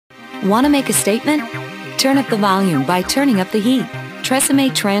Want to make a statement? Turn up the volume by turning up the heat.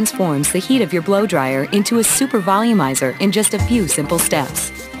 TRESemme transforms the heat of your blow dryer into a super volumizer in just a few simple steps.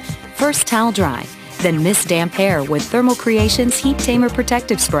 First, towel dry, then mist damp hair with Thermal Creations Heat Tamer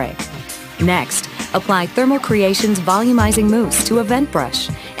Protective Spray. Next, apply Thermal Creations Volumizing Mousse to a vent brush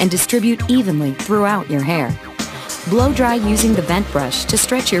and distribute evenly throughout your hair. Blow dry using the vent brush to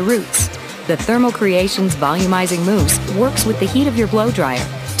stretch your roots. The Thermal Creations Volumizing Mousse works with the heat of your blow dryer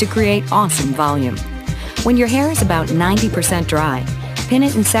to create awesome volume. When your hair is about 90% dry, pin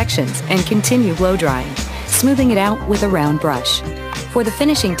it in sections and continue blow drying, smoothing it out with a round brush. For the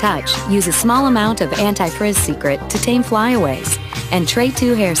finishing touch, use a small amount of Anti-Frizz Secret to tame flyaways and Tray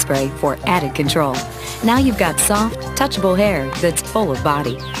 2 hairspray for added control. Now you've got soft, touchable hair that's full of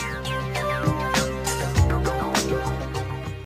body.